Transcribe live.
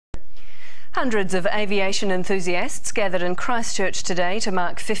Hundreds of aviation enthusiasts gathered in Christchurch today to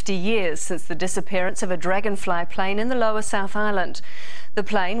mark 50 years since the disappearance of a Dragonfly plane in the lower South Island. The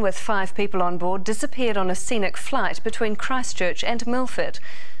plane, with 5 people on board, disappeared on a scenic flight between Christchurch and Milford.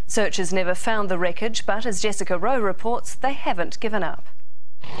 Searchers never found the wreckage, but as Jessica Rowe reports, they haven't given up.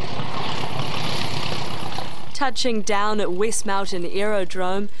 Touching down at West Mountain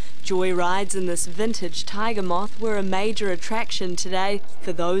Aerodrome, joyrides in this vintage tiger moth were a major attraction today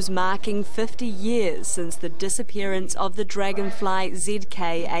for those marking 50 years since the disappearance of the Dragonfly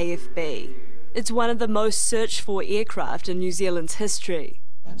ZK AFB. It's one of the most searched for aircraft in New Zealand's history.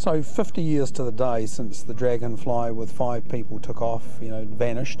 So 50 years to the day since the Dragonfly with 5 people took off,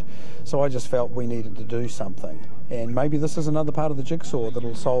 vanished. So I just felt we needed to do something. And maybe this is another part of the jigsaw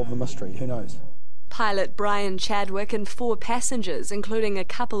that'll solve the mystery, who knows? Pilot Brian Chadwick and 4 passengers, including a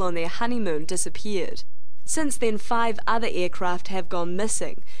couple on their honeymoon, disappeared. Since then, 5 other aircraft have gone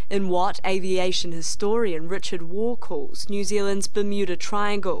missing in what aviation historian Richard Waugh calls New Zealand's Bermuda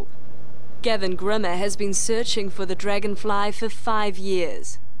Triangle. Gavin Grimmer has been searching for the Dragonfly for 5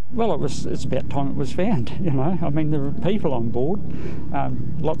 years. Well, it's about time it was found, I mean, there were people on board,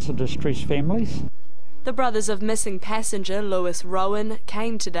 lots of distressed families. The brothers of missing passenger Lewis Rowan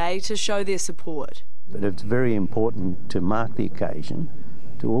came today to show their support. But it's very important to mark the occasion,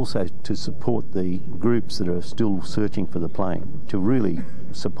 to also to support the groups that are still searching for the plane, to really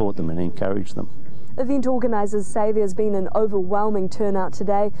support them and encourage them. Event organisers say there's been an overwhelming turnout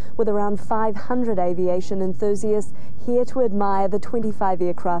today, with around 500 aviation enthusiasts here to admire the 25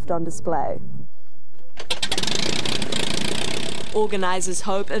 aircraft on display. Organisers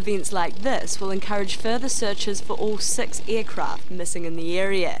hope events like this will encourage further searches for all 6 aircraft missing in the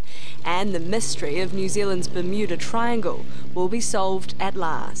area, and the mystery of New Zealand's Bermuda Triangle will be solved at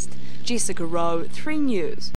last. Jessica Rowe, 3 News.